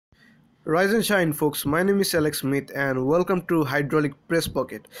Rise and shine, folks. My name is Alex Smith, and welcome to Hydraulic Press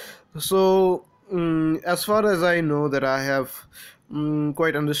Pocket. As far as I know, that I have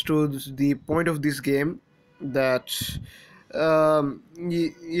quite understood the point of this game. That,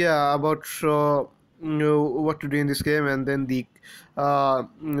 yeah, about what to do in this game, and then the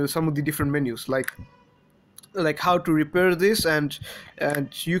some of the different menus, like how to repair this, and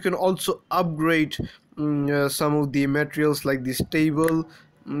you can also upgrade some of the materials like this table,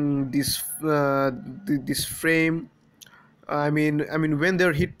 this frame. I mean when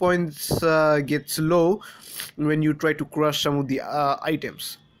their hit points gets low, when you try to crush some of the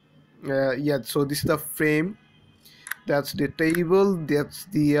items. Yeah, so this is the frame, that's the table, that's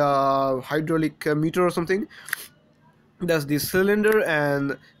the hydraulic meter or something, that's the cylinder,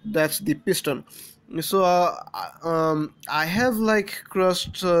 and that's the piston. I have like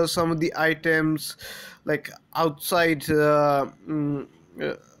crushed some of the items like outside, uh,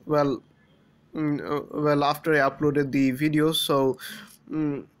 well well, after I uploaded the video.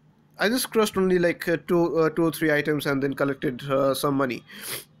 Mm, I just crushed only like two or three items and then collected some money.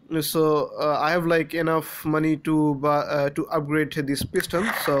 I have like enough money to buy, to upgrade this piston.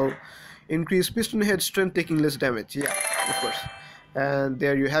 So increase piston head strength, taking less damage. Yeah, of course. And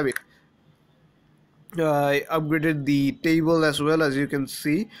there you have it. I upgraded the table as well, as you can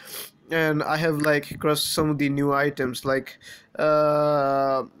see, and I have like crushed some of the new items like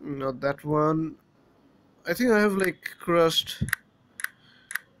not that one. I think I have like crushed.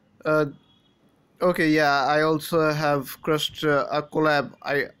 Uh, okay, yeah, I also have crushed a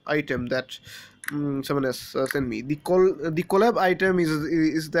item that someone has sent me. The collab item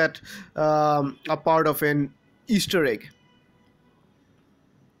is that a part of an Easter egg,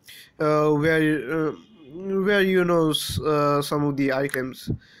 where some of the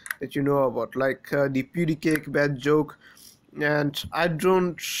items that you know about, like the beauty cake bad joke, and I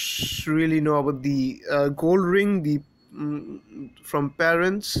don't really know about the gold ring, the from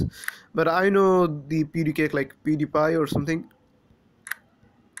parents, but I know the beauty cake like PewDiePie or something,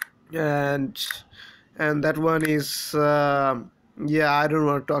 and that one is yeah, I don't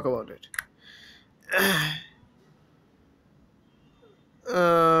want to talk about it.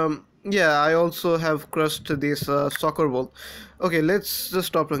 Yeah, I also have crushed this soccer ball. Okay, let's just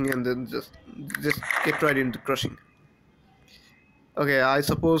stop talking and then just get right into crushing. Okay, I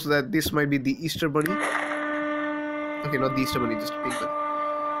suppose that this might be the Easter bunny. Okay, not the Easter bunny, just pink bunny.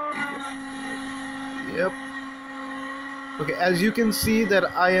 Yep. Okay, as you can see that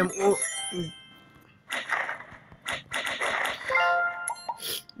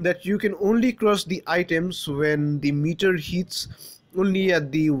that you can only cross the items when the meter hits only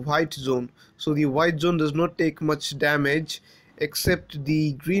at the white zone. So the white zone does not take much damage, except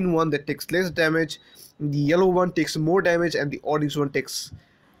the green one that takes less damage, the yellow one takes more damage, and the orange one takes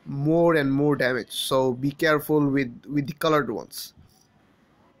more and more damage. So be careful with the colored ones.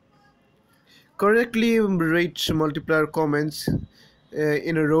 Correctly rate multiplier comments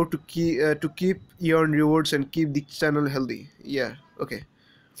in a row to keep earn rewards and keep the channel healthy. Yeah, okay.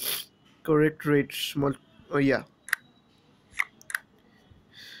 Correct rate oh yeah.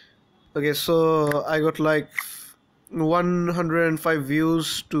 Okay, so I got like 105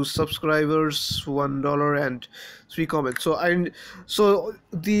 views, 2 subscribers, $1 and 3 comments. So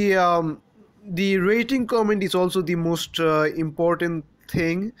the rating comment is also the most important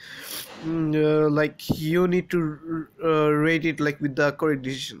thing. Like you need to rate it like with the correct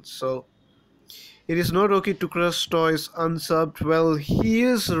decisions. So it is not okay to crush toys unsubbed. Well, he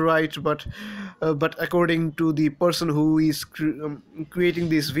is right, but according to the person who is creating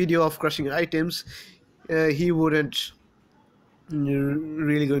this video of crushing items, he wouldn't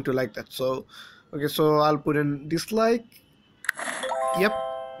really going to like that. So, okay, so I'll put in dislike. Yep,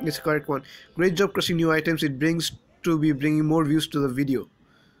 it's the correct one. Great job crushing new items. It brings to be bringing more views to the video.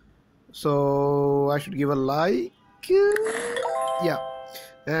 So I should give a like. Yeah,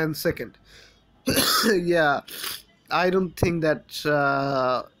 and second. Yeah, I don't think that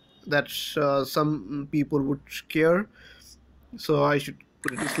some people would care, so I should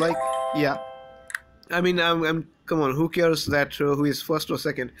put a dislike. Yeah, I mean, I'm come on, who cares that who is first or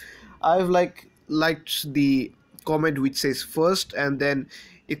second? I've like liked the comment which says first, and then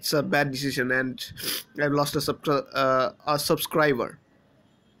it's a bad decision, and I've lost a subscriber.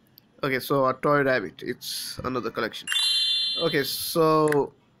 Okay, so a toy rabbit, it's another collection. Okay,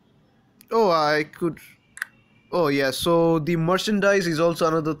 so I could. Oh yeah, so the merchandise is also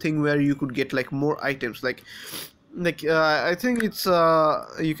another thing where you could get like more items, I think it's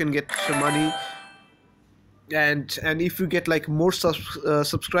you can get money And if you get like more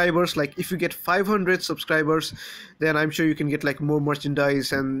subscribers, like if you get 500 subscribers, then I'm sure you can get like more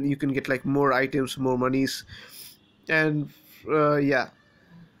merchandise, and you can get like more items, more monies, and yeah,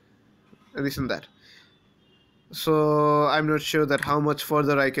 and this and that. So I'm not sure that how much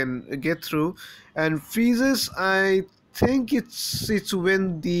further I can get through. And freezes, I think it's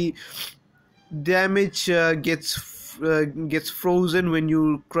when the damage gets frozen when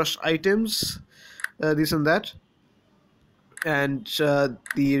you crush items, this and that. And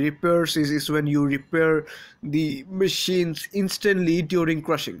the repairs is when you repair the machines instantly during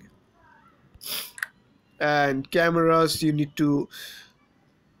crushing. And cameras, you need to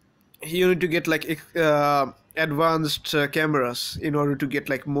get like advanced cameras in order to get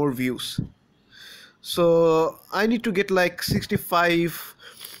like more views. So I need to get like 65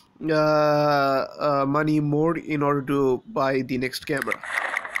 money more in order to buy the next camera.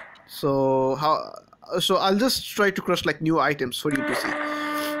 So I'll just try to crush like new items for you to see.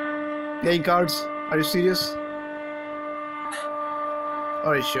 Playing cards, are you serious?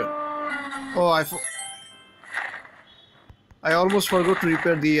 Alright, sure. Oh, I almost forgot to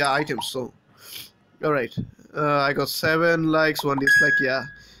repair the items. So alright, I got 7 likes, 1 dislike. Yeah,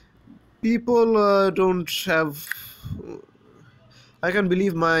 people don't have. I can't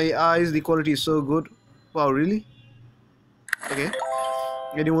believe my eyes. The quality is so good. Wow, really? Okay.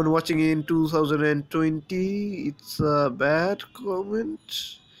 Anyone watching in 2020? It's a bad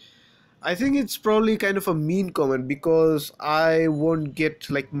comment. I think it's probably kind of a mean comment, because I won't get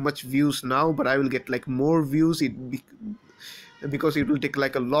like much views now, but I will get like more views. Because it will take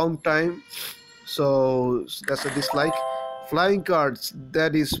like a long time. So that's a dislike. Flying cards.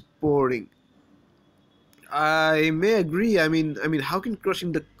 That is boring. I may agree. I mean, how can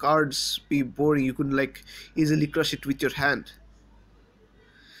crushing the cards be boring? You could like easily crush it with your hand.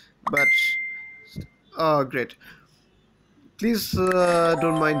 But oh, great. Please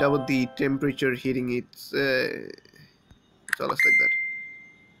don't mind about the temperature heating. It's always like that.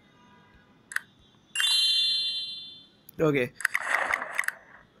 Okay,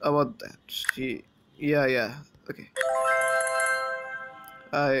 about that. Yeah, yeah. Okay.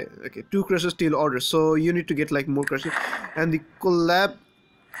 Okay. 2 crushes still order. So you need to get like more crushes, and the collab.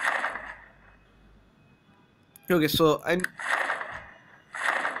 Okay, so I'm.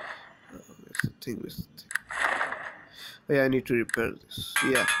 Where's the thing? Where's the thing? Oh, yeah, I need to repair this.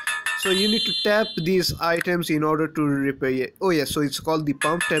 Yeah. So you need to tap these items in order to repair. Oh yeah, so it's called the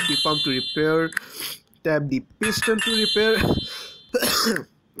pump. Tap the pump to repair. Tap the piston to repair.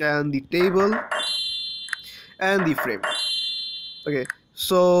 And the table and the frame. Okay,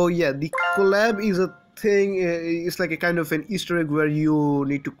 so yeah, the collab is a thing. It's like a kind of an Easter egg where you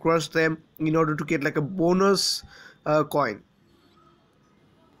need to crush them in order to get like a bonus coin.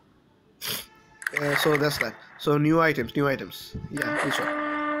 So that's that. So new items, new items. Yeah, this one.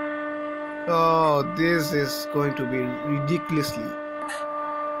 Oh, this is going to be ridiculously.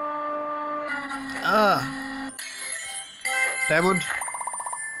 Ah, diamond.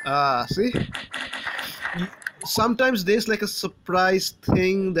 Ah, see? Sometimes there's like a surprise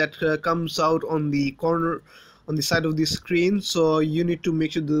thing that comes out on the corner, on the side of the screen. So you need to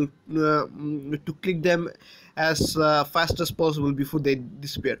make sure to click them as fast as possible before they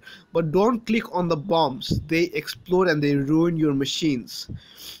disappear. But don't click on the bombs. They explode and they ruin your machines.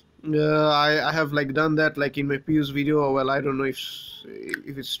 I have like done that like in my previous video. Well, I don't know if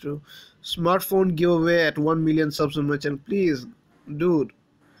it's true. Smartphone giveaway at 1 million subs on my channel. Please, dude,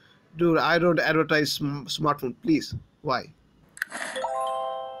 I don't advertise smartphone. Please, why?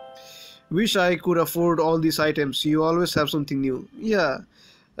 Wish I could afford all these items. You always have something new. Yeah.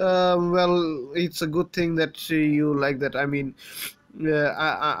 Well, it's a good thing that you like that. I mean,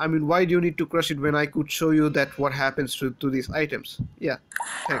 why do you need to crush it when I could show you that what happens to these items? Yeah.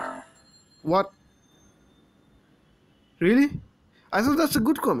 Thanks. What? Really? I thought that's a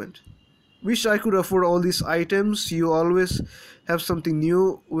good comment. Wish I could afford all these items. You always have something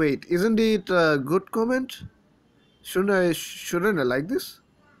new. Wait, isn't it a good comment? Shouldn't I like this?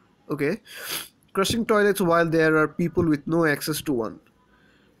 Okay. Crushing toilets while there are people with no access to one.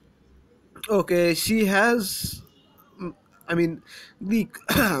 Okay, she has. I mean, the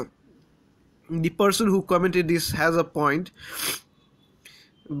the person who commented this has a point,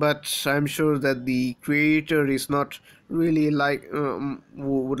 but I'm sure that the creator is not really like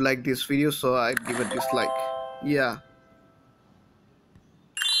would like this video, so I give it dislike. Yeah.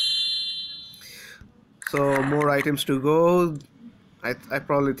 So more items to go. I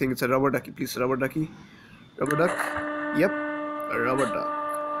probably think it's a rubber ducky. Please, rubber ducky. Rubber duck. Yep, a rubber duck.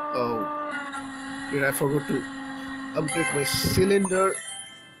 Oh, did I forgot to upgrade my cylinder?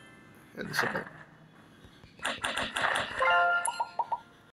 And this about.